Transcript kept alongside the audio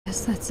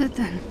Guess that's it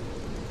then.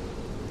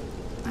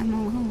 I'm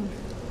alone.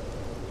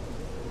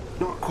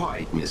 Not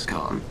quite, Miss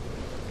Khan.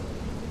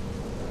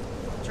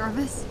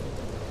 Jarvis?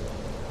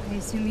 I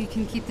assume you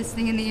can keep this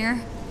thing in the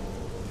air?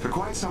 For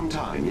quite some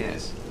time,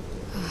 yes.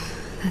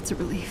 That's a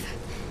relief.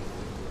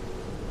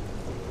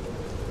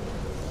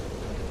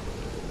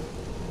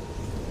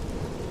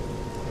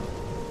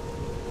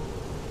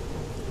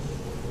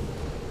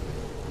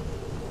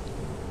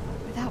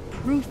 Without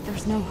proof,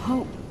 there's no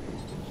hope.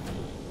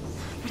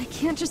 But I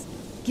can't just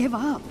give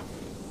up.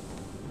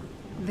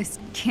 This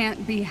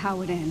can't be how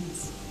it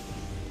ends.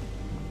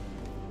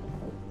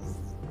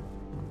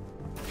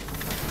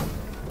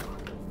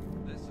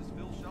 This is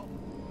Phil Shelton,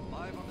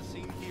 live on the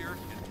scene here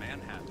in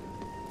Manhattan.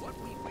 What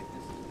we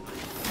witnessed.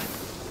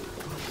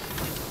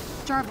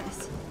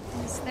 Jarvis,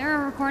 is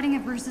there a recording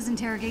of Bruce's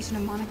interrogation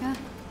of Monica?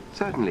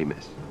 Certainly,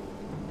 miss.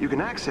 You can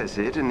access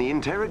it in the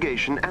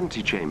interrogation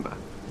antechamber.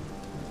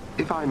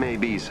 If I may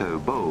be so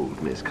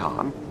bold, Miss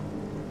Khan,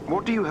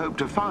 what do you hope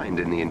to find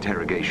in the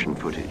interrogation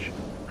footage?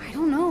 I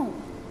don't know.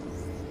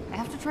 I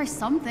have to try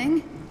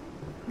something.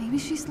 Maybe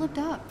she slipped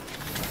up.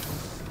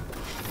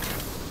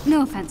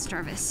 No offense,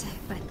 Jarvis,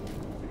 but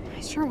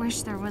I sure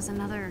wish there was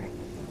another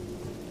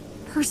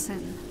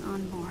person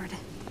on board.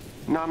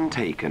 None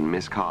taken,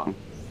 Miss Khan.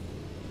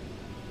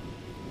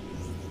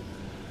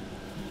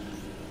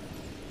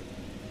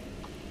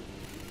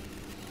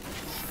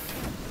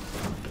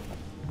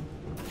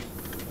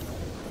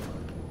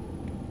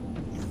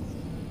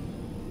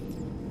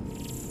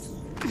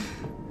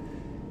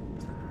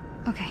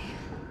 Okay.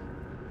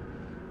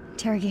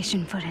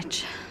 Interrogation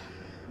footage.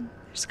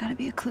 There's gotta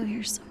be a clue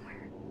here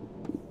somewhere.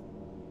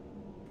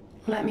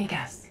 Let me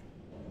guess.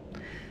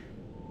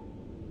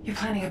 You're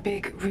planning a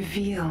big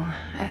reveal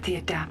at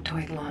the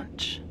Adaptoid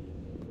launch.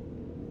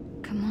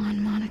 Come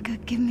on, Monica,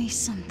 give me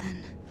something.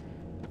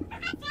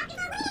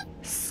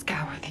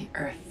 Scour the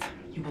Earth.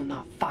 You will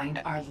not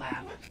find our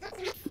lab.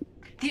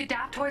 The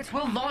Adaptoids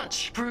will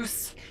launch,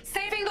 Bruce.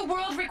 Saving the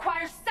world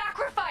requires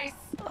sacrifice!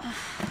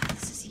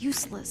 This is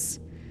useless.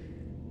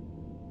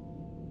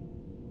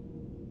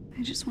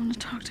 I just want to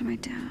talk to my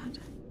dad.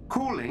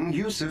 Calling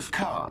Yusuf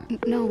Khan.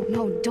 No,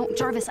 don't,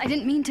 Jarvis. I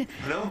didn't mean to.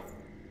 Hello?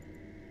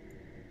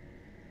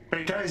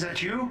 Beta, is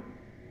that you?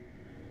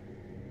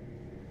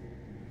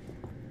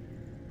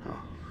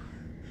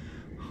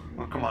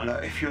 Oh, Kamala,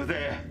 if you're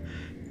there,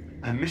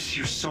 I miss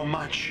you so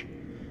much.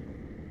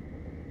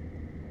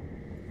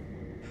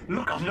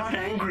 Look, I'm not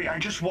angry. I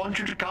just want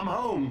you to come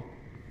home.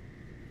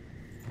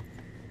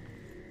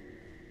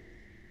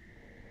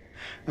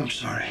 I'm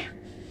sorry.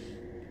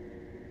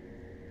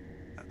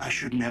 I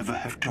should never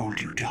have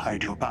told you to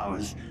hide your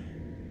powers.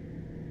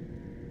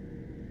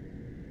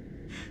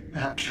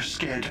 Perhaps you're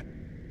scared,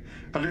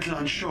 a little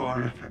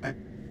unsure.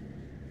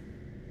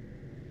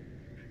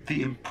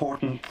 The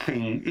important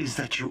thing is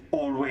that you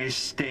always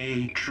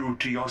stay true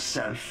to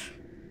yourself.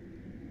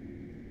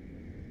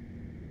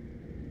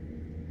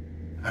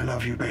 I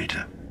love you,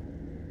 Beta.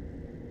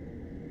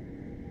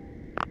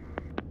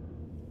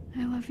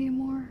 I love you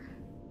more.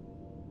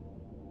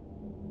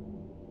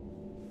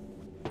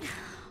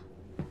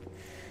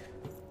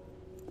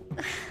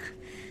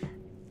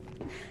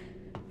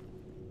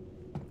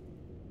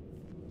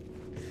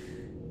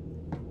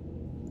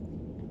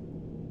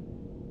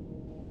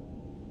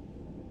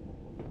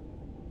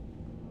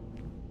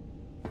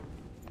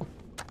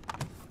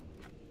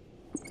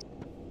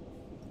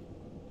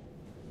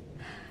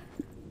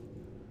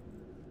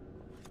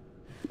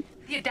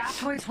 The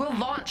Adaptoids will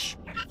launch!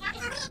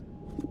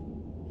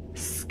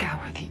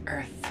 Scour the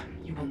Earth.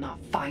 You will not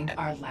find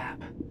our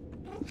lab.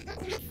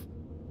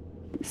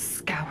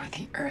 Scour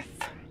the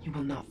Earth. You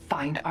will not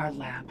find our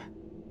lab.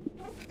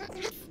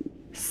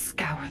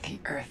 Scour the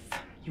Earth.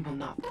 You will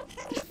not...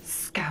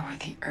 Scour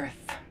the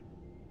Earth.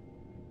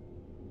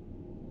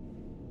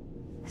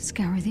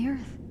 Scour the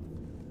Earth.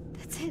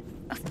 That's it.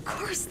 Of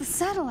course, the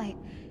satellite.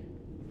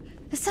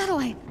 The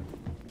satellite.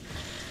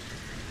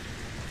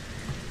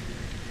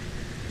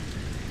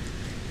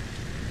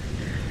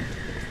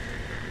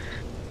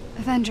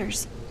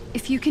 Avengers,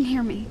 if you can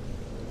hear me,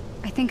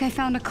 I think I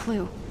found a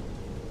clue.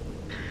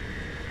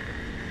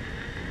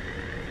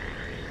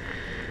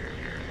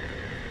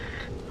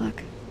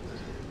 Look,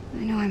 I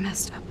know I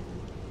messed up.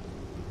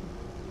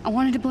 I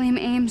wanted to blame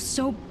A.I.M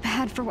so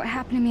bad for what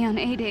happened to me on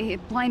A-Day,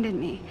 it blinded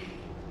me.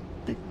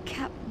 The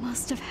Cap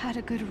must have had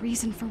a good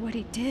reason for what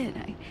he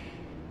did.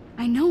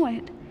 I know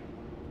it.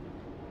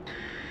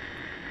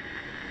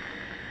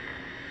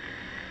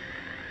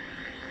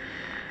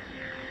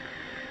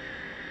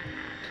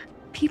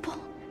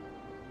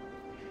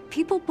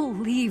 People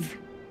believe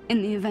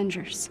in the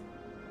Avengers.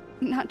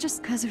 Not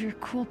just because of your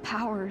cool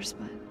powers,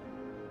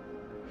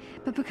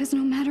 but because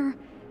no matter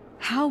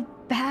how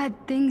bad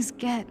things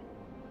get,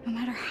 no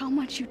matter how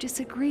much you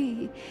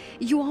disagree,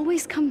 you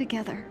always come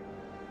together.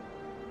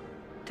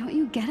 Don't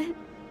you get it?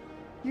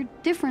 Your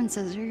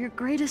differences are your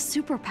greatest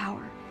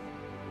superpower.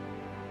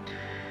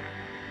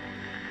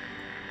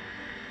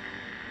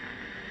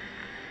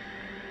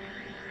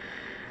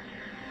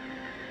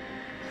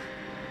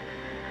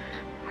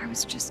 I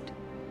was just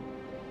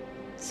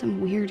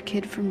Some weird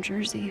kid from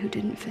Jersey who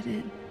didn't fit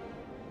in.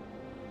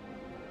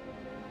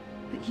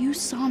 But you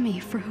saw me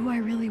for who I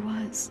really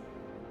was.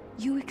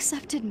 You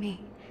accepted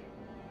me.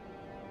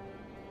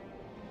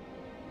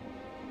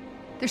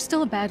 There's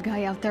still a bad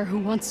guy out there who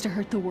wants to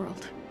hurt the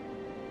world.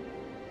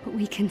 But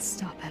we can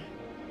stop him.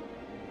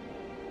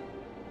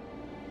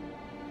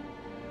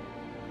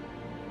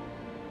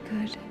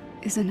 Good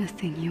isn't a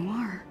thing you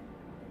are.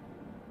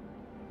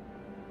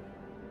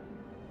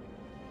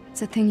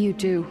 It's a thing you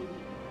do.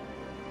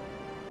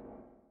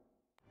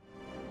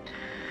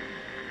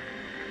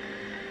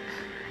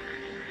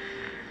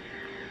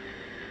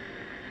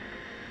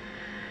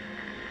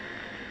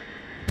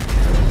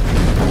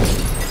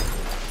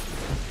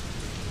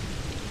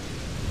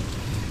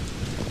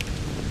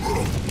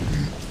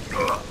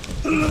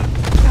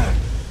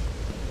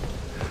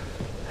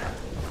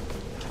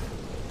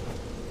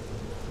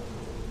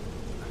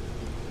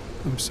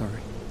 I'm sorry.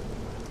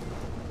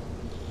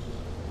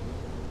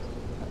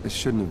 I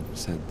shouldn't have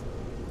said.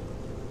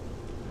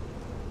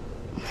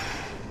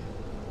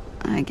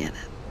 I get it.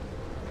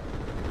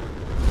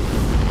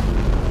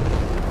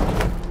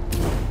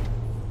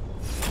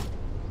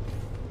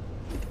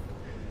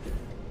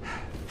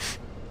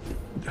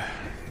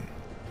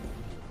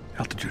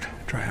 Altitude,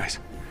 dry eyes.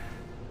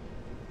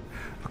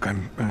 Look,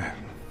 I'm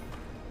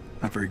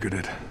not very good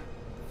at.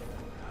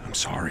 I'm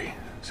sorry,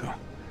 so.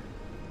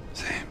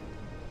 Say.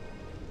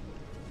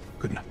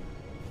 Good enough.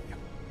 Yeah.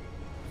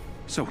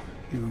 So,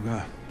 you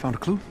found a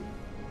clue?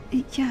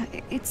 Yeah,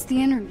 it's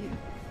the interview.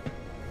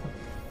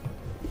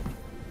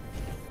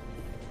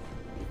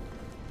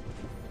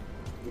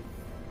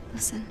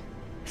 Listen.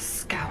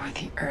 Scour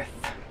the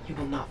Earth. You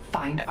will not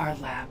find our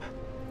lab.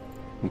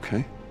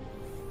 Okay.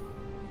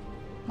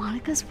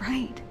 Monica's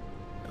right.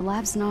 The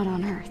lab's not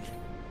on Earth.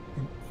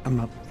 I'm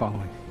not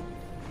following.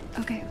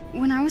 Okay,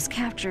 when I was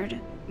captured,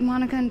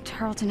 Monica and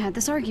Tarleton had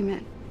this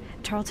argument.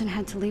 Tarleton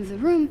had to leave the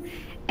room,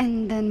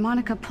 and then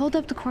Monica pulled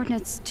up the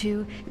coordinates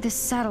to this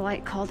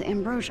satellite called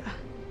Ambrosia.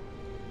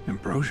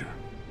 Ambrosia?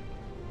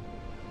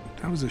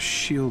 That was a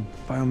S.H.I.E.L.D.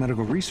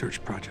 biomedical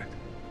research project.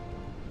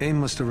 A.I.M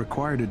must have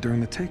required it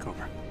during the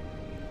takeover.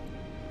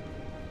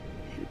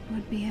 It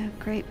would be a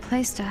great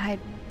place to hide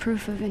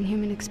proof of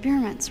Inhuman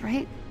experiments,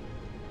 right?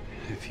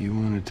 If you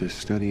wanted to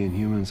study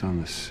Inhumans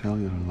on the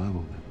cellular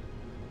level, then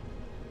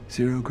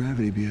zero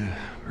gravity would be a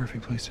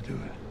perfect place to do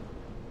it.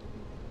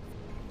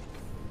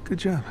 Good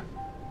job.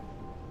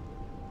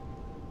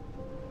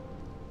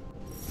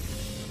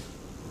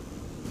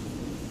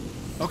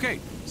 Okay,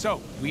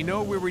 so we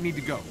know where we need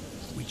to go.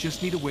 We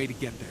just need a way to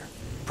get there.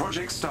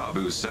 Project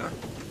Starboost, sir.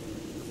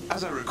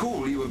 As I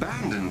recall, you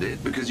abandoned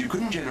it because you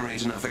couldn't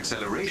generate enough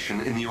acceleration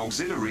in the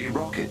auxiliary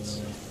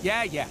rockets.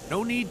 Yeah,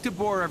 no need to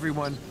bore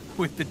everyone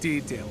with the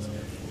details.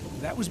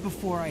 That was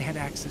before I had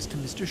access to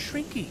Mr.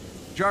 Shrinky.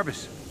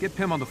 Jarvis, get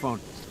Pym on the phone.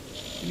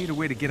 We need a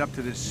way to get up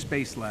to this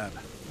space lab.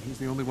 He's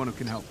the only one who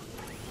can help.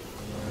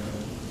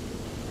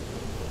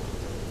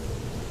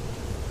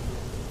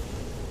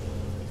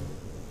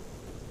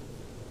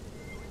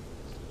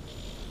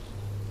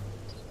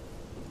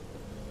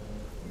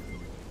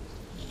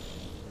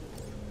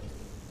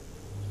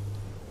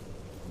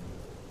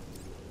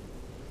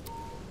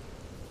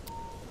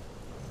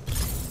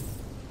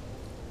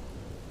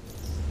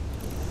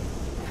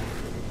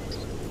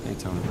 Hey,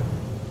 Tony.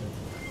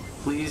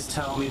 Please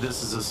tell me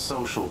this is a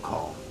social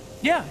call.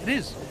 Yeah, it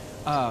is.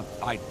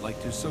 I'd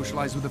like to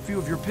socialize with a few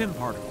of your Pym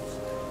particles.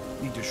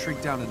 Need to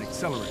shrink down an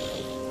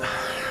accelerator.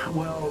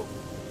 Well,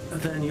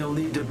 then you'll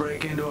need to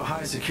break into a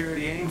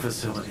high-security A.I.M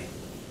facility.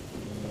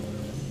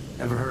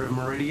 Ever heard of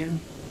Meridian?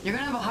 You're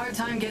gonna have a hard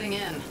time getting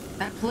in.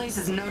 That place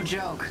is no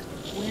joke.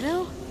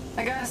 Widow?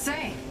 I gotta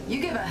say,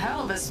 you give a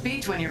hell of a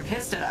speech when you're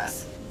pissed at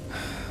us.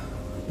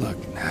 Look,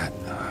 Nat,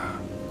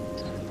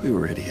 we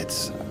were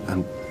idiots.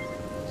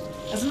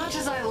 As much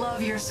as I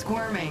love your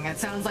squirming, it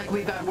sounds like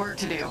we've got work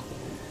to do.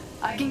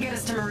 I can get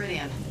us to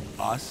Meridian.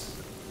 Us?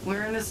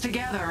 We're in this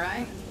together,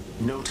 right?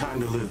 No time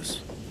to lose.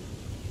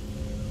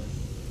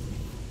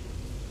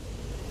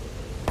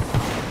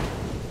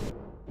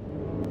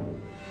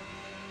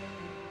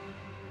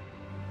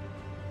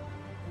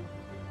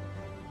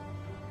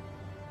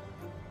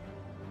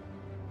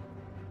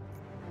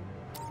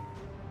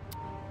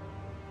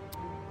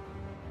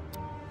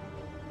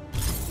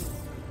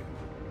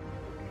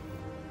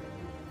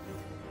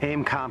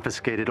 A.I.M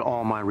confiscated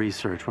all my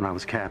research when I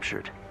was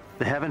captured.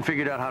 They haven't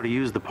figured out how to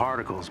use the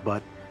particles,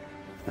 but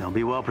they'll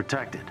be well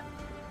protected.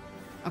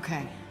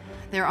 Okay,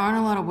 there aren't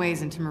a lot of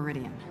ways into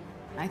Meridian.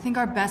 I think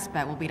our best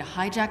bet will be to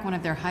hijack one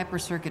of their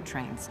hyper-circuit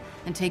trains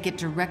and take it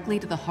directly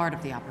to the heart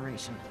of the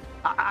operation.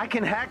 I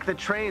can hack the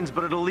trains,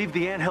 but it'll leave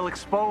the anthill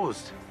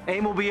exposed.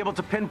 A.I.M will be able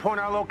to pinpoint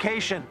our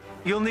location.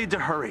 You'll need to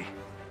hurry.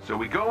 So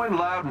we go in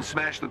loud and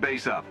smash the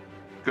base up.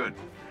 Good.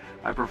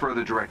 I prefer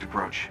the direct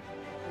approach.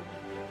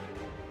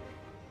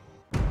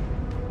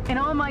 In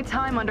all my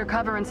time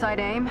undercover inside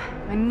A.I.M,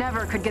 I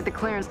never could get the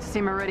clearance to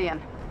see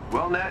Meridian.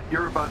 Well, Nat,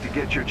 you're about to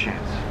get your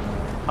chance.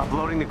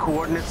 Uploading the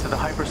coordinates to the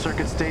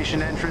hyper-circuit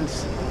station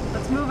entrance.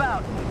 Let's move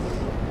out.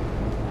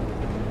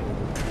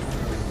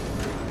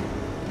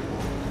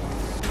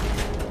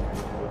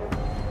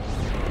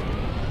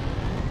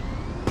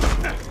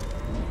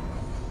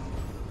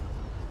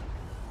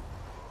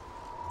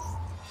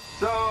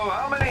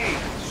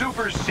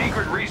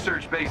 secret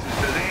research bases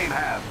does A.I.M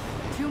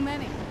have? Too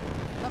many.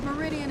 But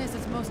Meridian is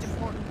its most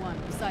important one,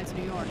 besides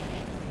New York.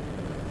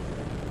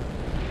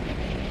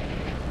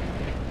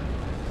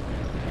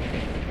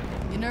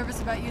 You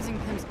nervous about using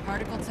Pym's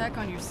particle tech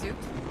on your suit?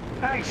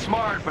 Hank's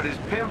smart, but his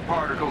PIM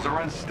particles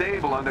are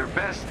unstable on their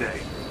best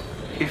day.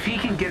 If he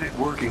can get it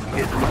working,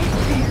 it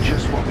might be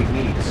just what we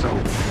need, so...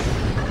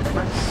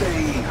 let's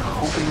say,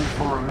 hoping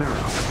for a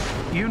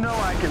miracle. You know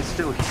I can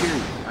still hear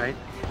you, right?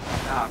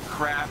 Ah,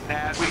 crap,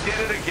 Nat. We did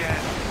it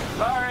again.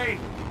 Sorry.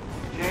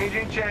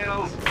 Changing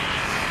channels.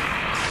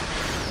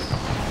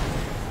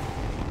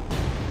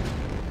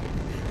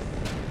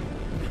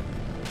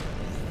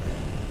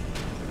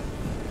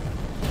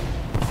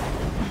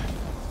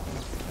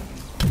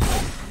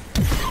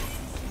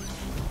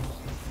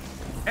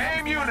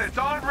 AIM units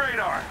on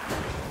radar.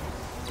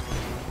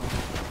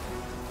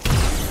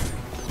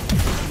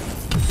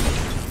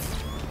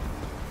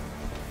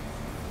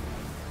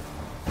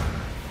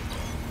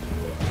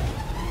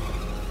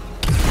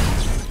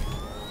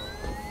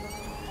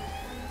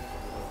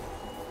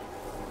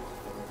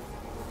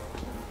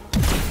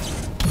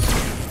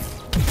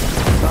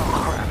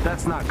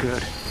 That's not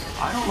good.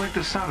 I don't like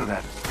the sound of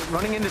that.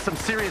 Running into some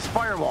serious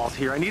firewalls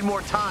here. I need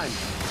more time.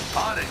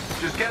 On it.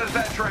 Just get us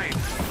that train.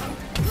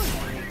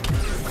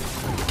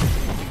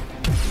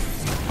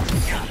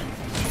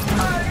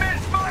 I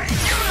missed my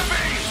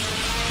Unibase!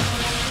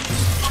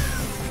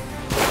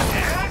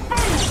 And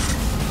boom!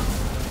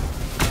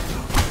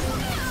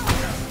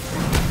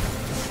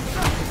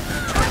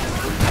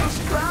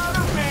 Proud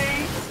of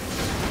me!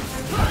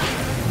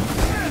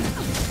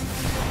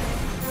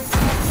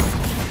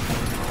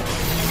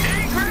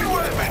 Secret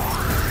weapon!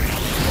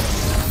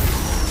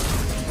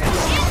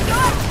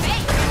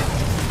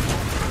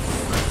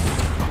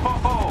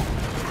 Oh,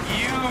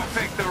 you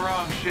picked the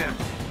wrong ship.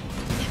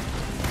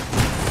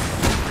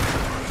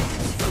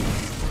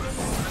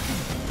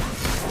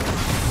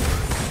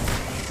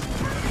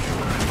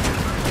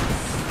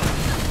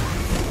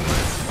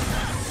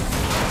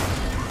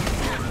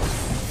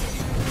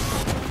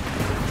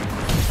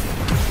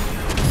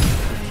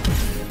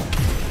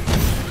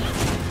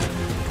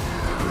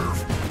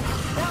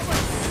 That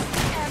was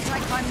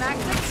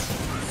anticlimactic.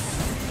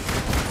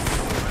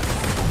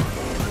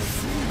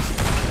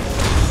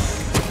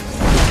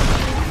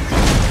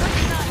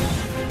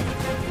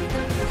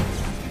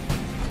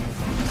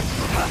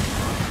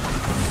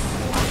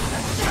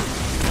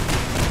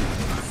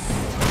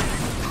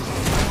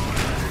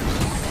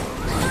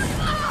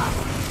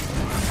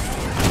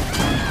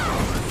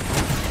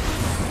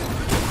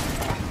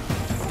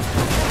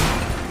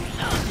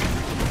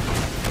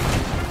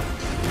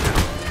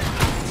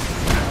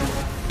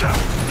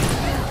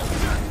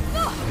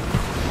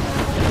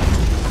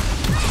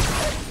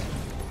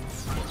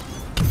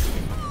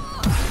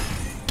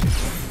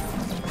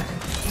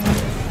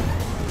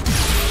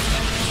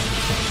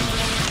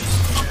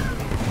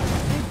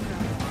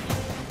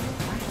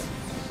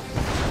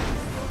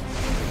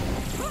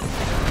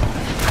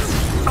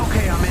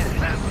 Okay, I'm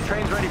in.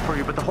 Train's ready for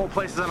you, but the whole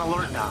place is on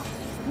alert now.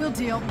 We'll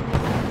deal.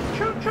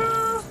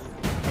 Choo-choo!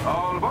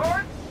 All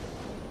aboard!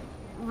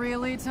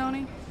 Really,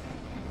 Tony?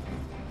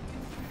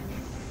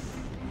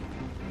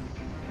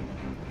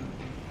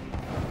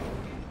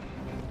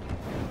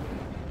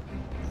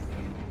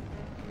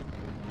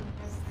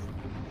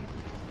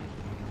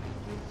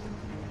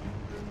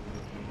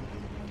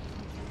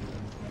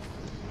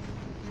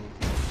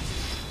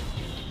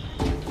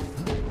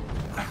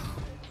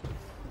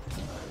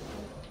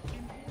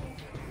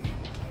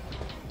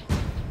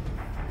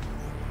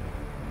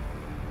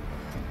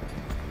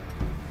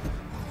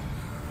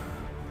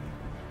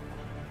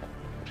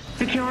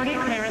 Security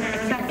clearance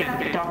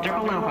accepted, Dr.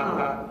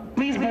 Belova.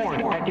 Please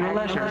board at your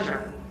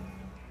leisure.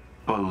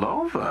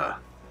 Belova?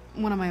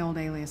 One of my old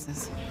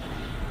aliases.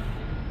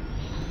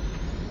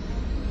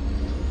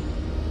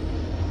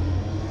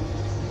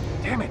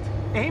 Damn it!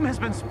 AIM has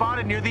been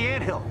spotted near the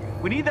anthill.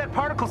 We need that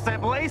particle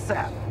sample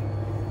ASAP.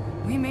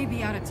 We may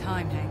be out of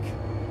time,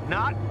 Hank.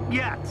 Not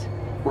yet.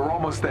 We're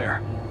almost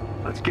there.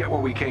 Let's get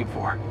what we came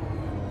for.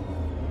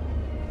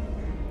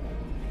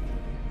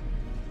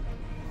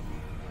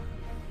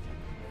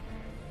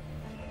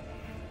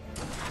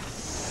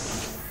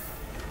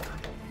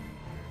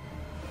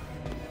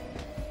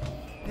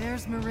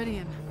 There's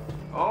Meridian.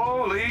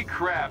 Holy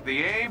crap,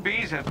 the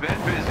ABs have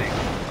been busy.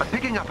 I'm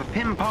picking up a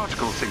PIM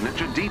particle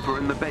signature deeper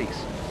in the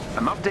base.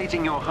 I'm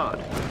updating your HUD.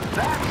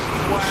 That's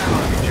why I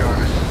love you,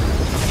 Jarvis.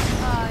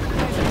 You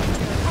guys are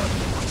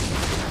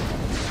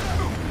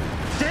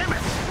Damn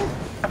it!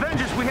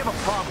 Avengers, we have a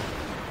problem.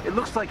 It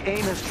looks like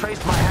AIM has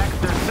traced my hack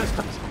of their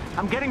systems.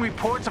 I'm getting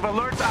reports of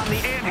alerts on the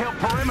anthill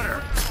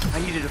perimeter. I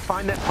need you to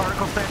find that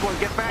particle sample and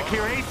get back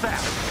here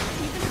ASAP.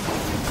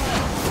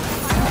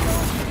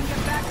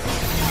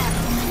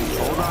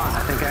 Hold on, I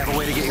think I have a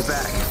way to get you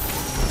back.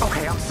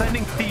 Okay, I'm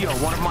sending Theo,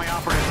 one of my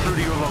operatives, through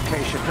to your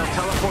location. He'll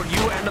teleport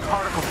you and the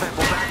particle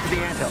sample back to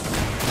the anthill.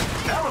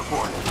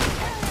 Teleport?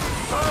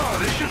 Oh,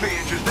 this should be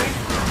interesting.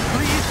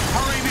 Please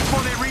hurry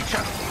before they reach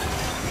us.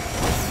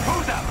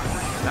 Who's up?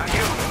 Not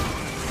you.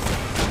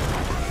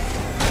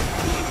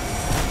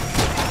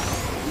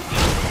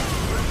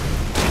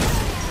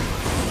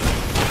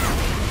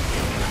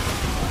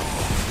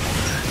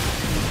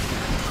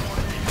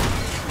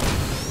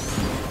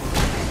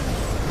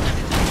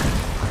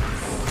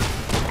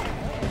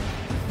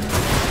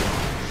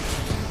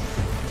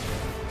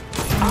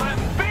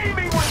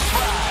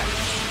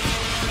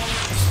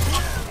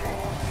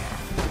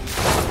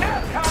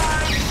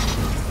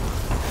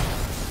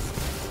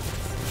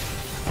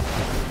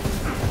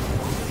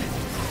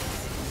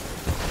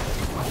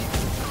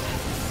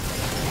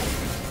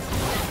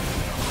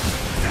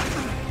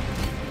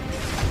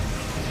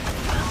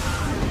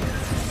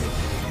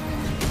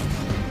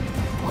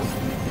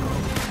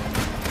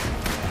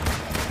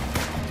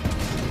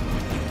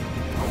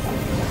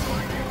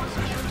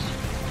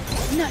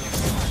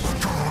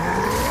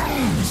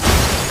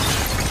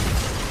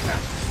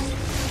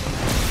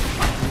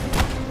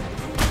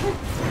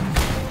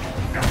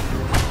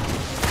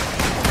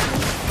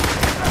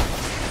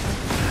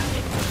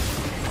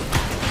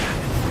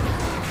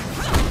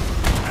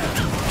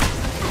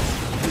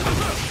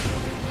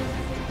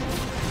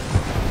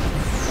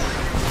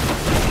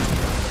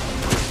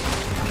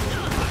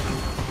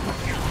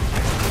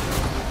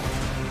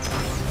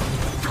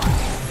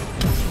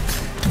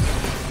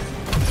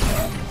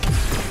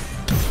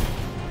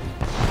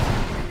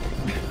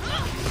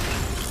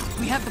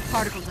 have the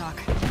particle dock.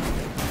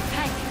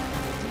 Hank!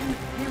 Damn it,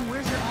 Pim,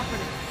 where's your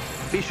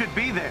operative? He should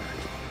be there.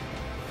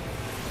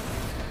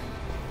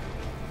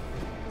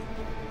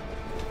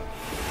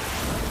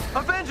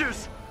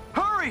 Avengers!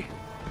 Hurry!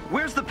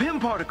 Where's the Pym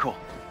particle?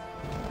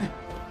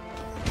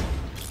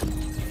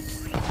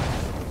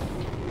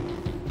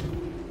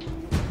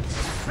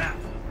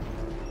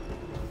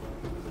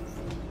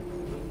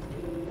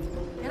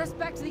 Get us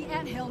back to the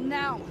anthill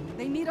now.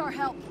 They need our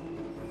help.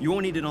 You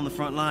won't need it on the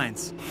front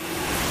lines.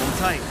 Hold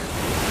tight.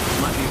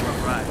 It might be a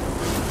rough ride.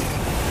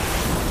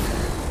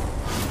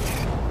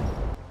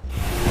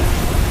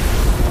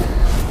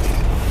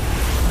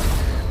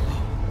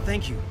 Oh,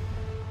 thank you.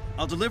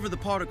 I'll deliver the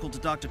particle to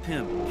Dr.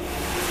 Pym.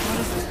 What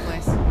is this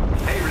place?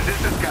 Hey,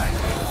 resistance guy.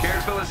 Care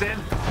to fill us in?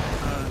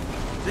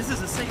 This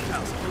is a safe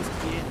house close to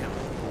the anthill.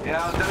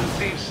 Yeah, it doesn't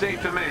seem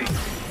safe to me.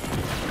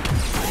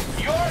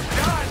 You're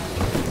done!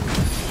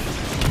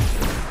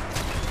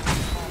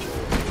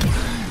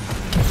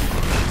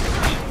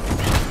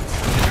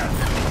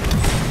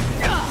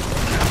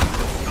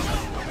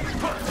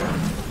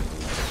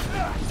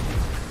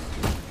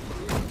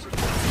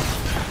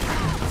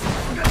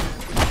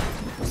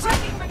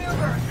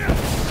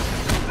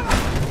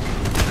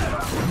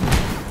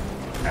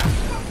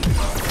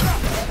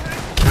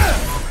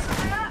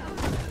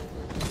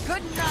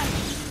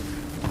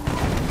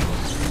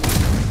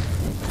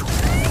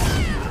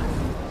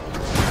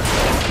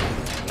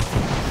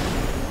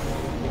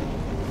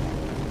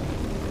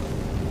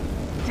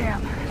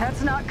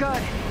 That's not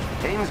good.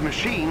 A.I.M.'s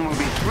machine will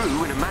be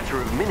through in a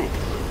matter of minutes.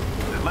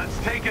 Then let's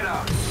take it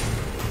out.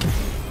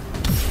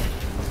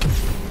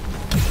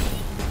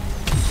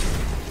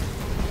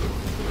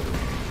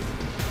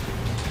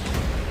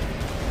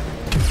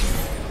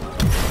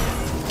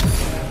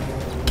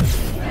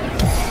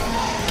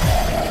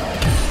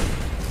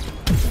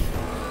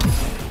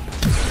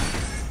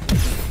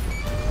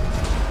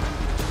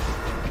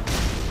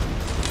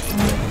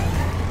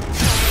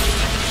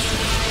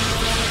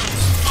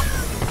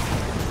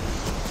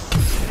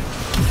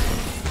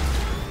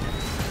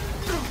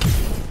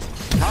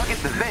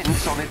 The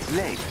vents on its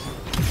legs.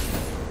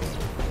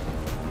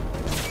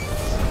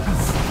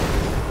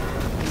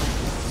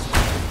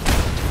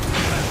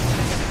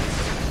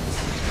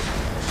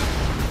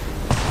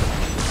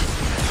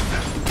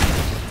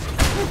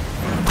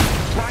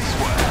 Nice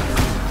work.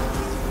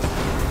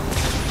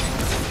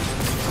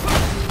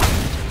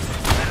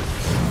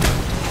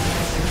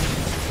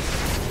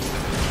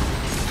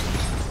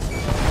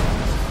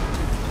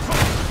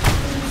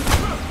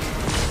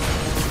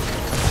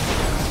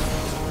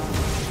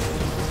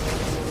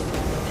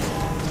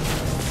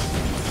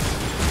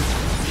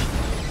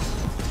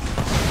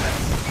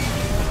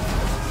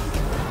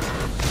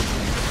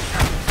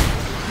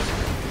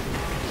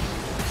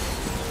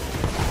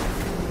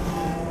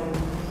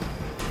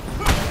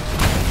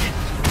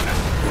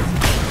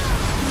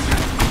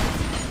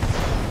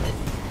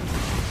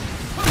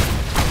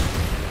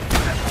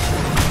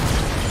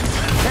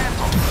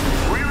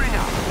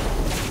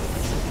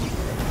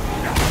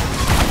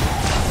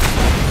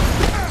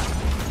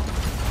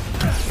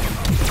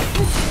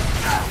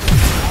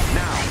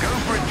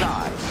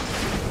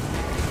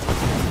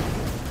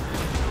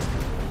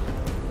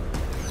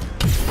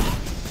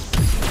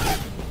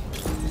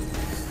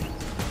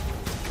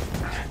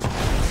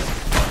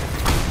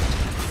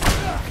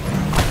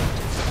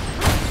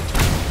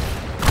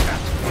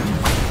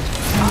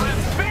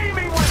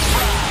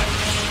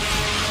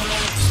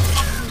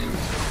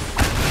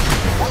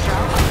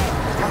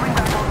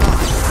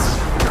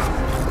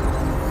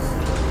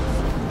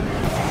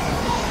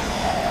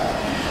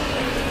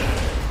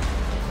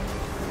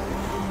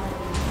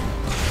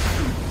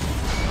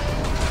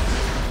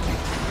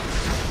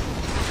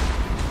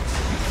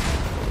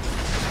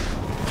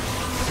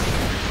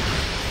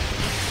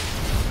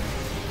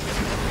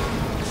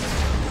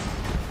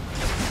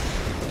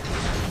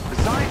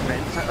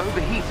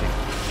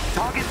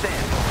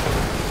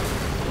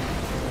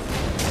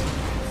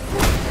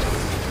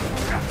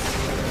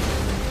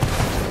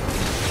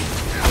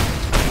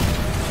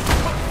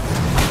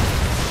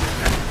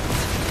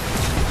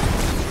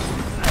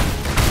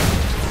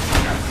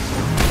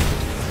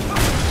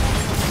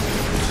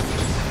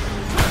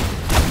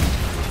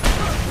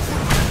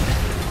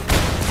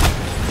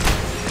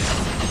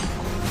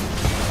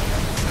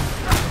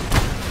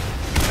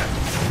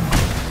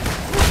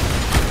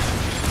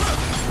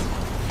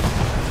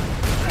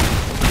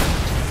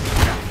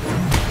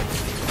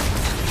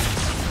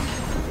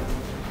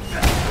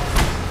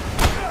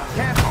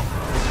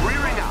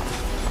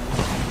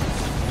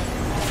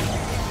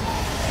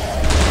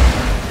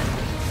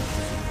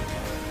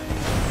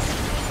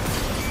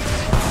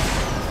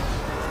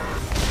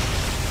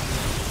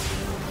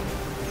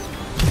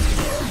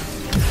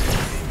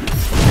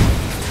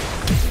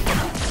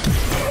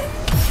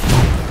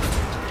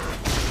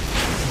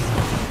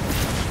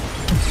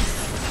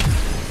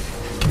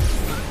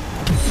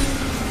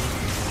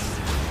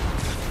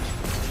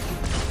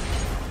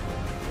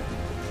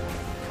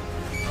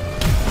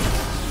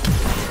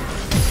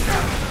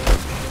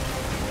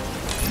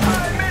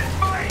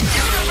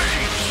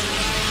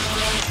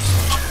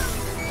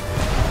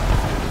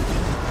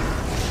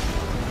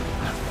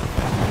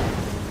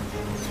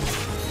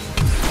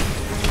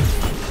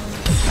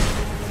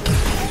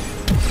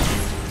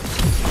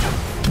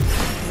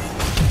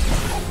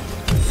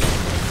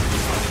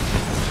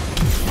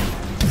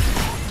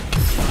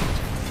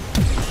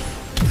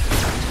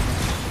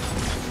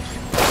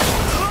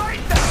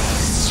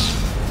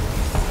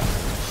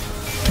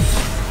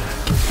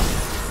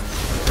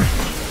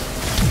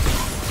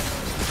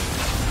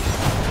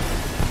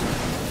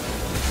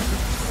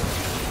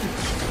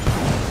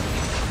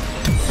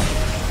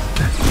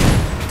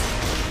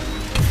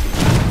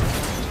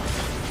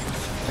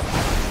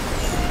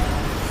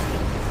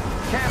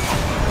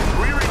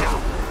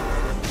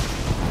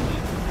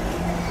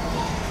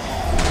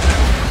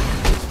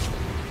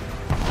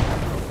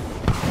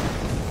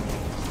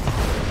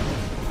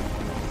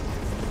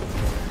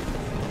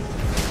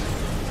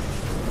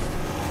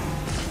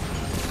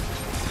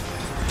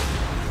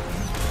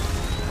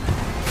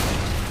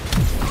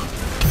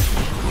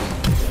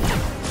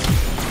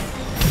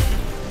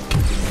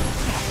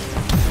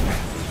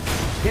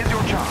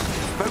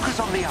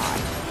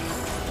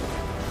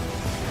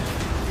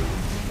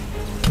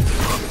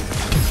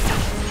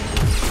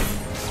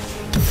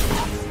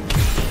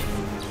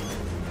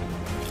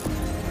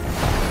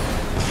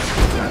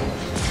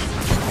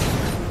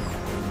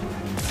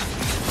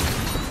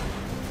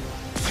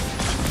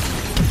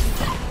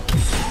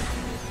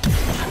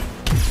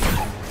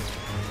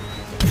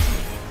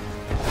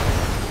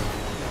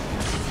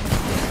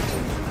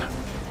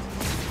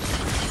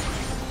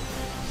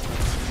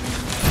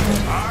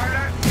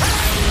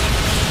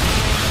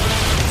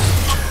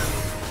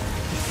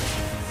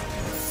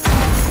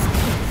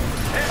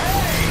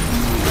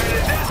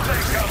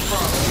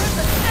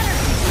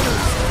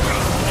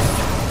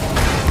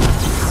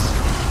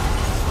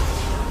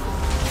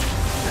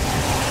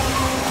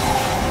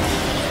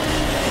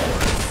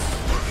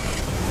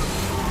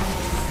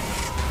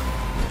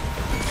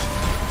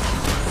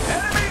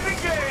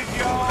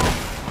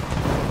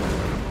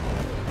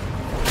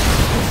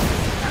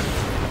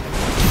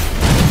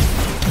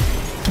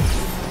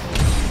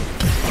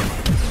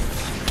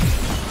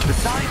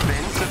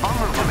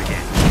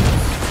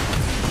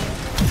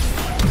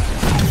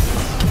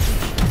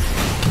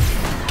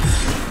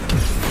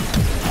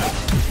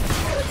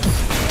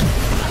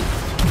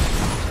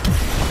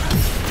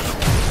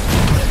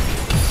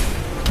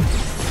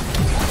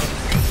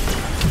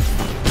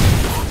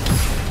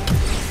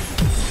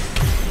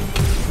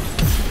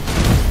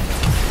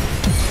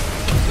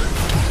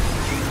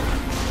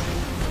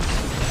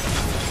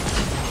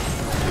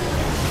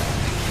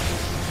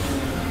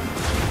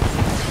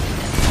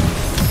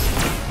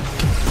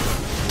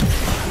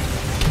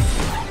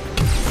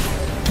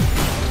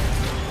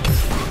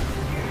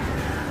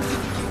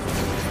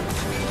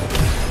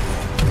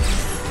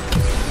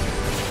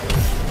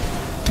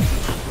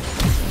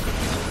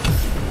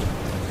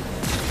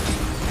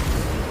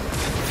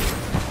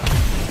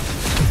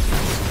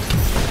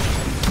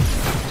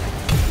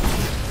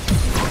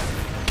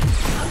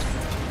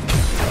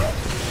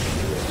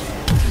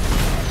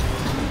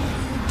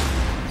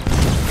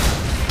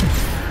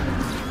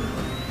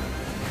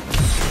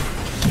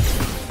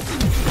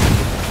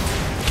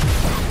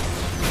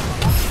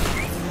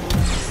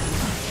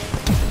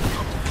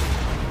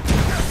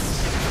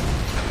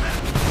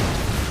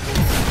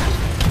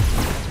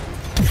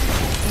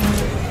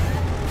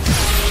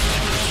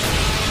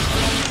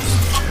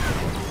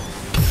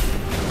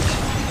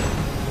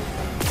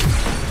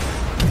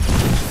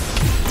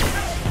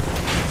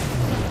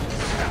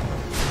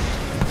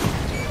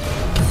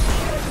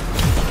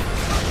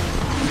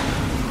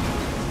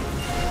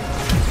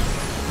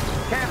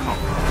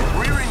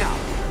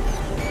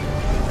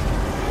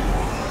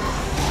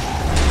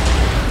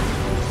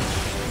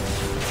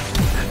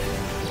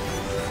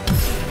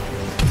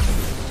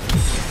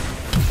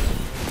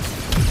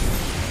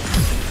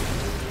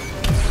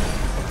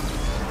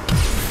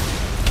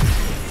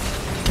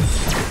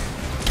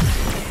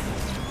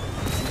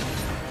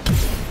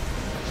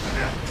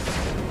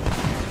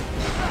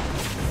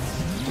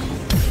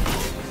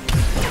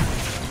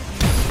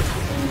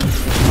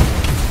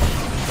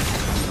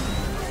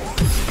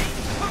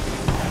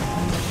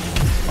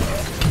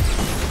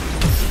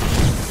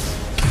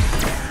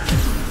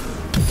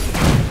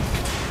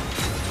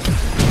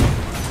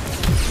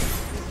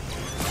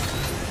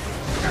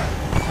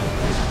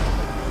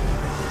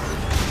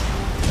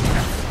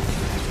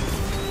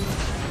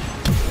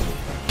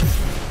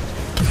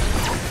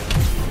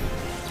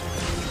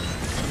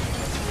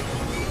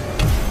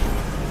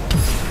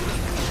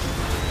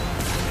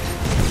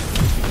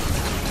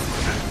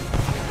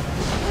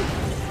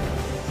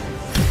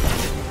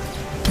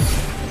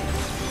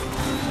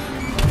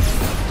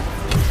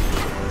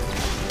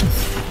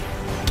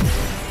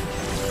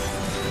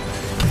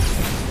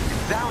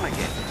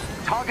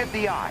 Target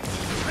the eye.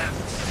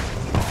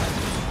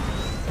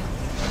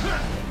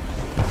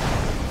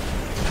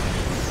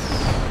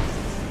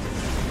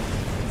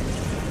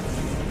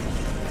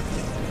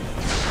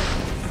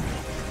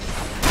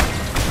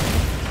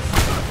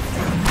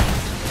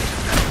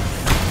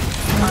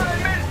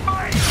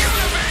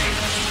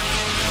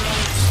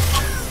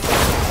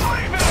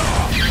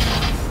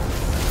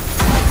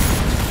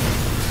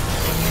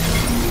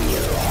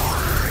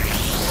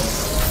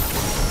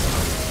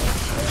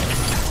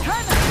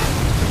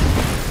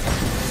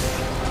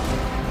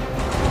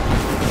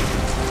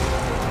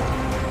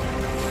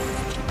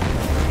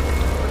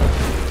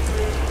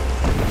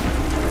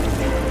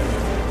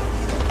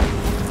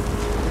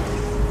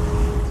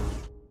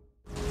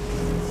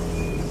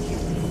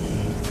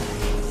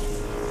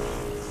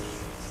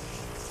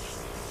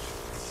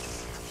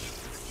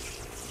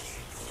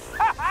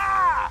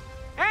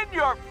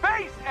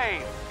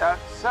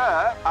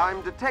 Sir,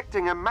 I'm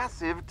detecting a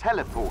massive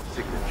teleport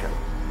signature.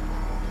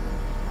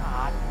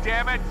 Ah,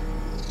 damn it!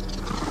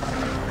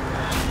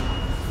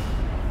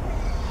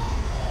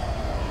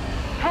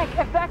 Hank,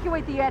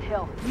 evacuate the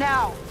Ant-Hill,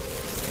 now!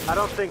 I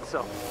don't think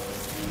so.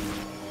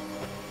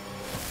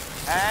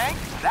 Hank,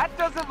 that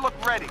doesn't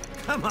look ready.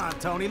 Come on,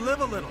 Tony, live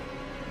a little.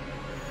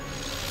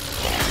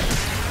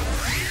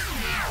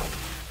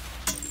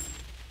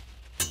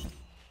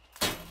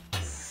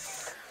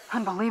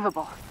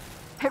 Unbelievable.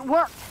 It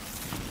worked!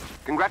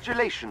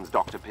 Congratulations,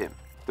 Dr. Pym.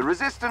 The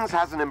Resistance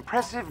has an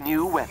impressive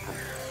new weapon.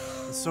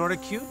 It's sort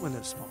of cute when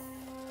they're small.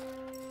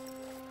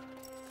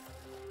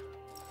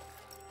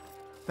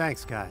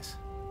 Thanks, guys.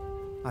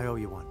 I owe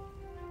you one.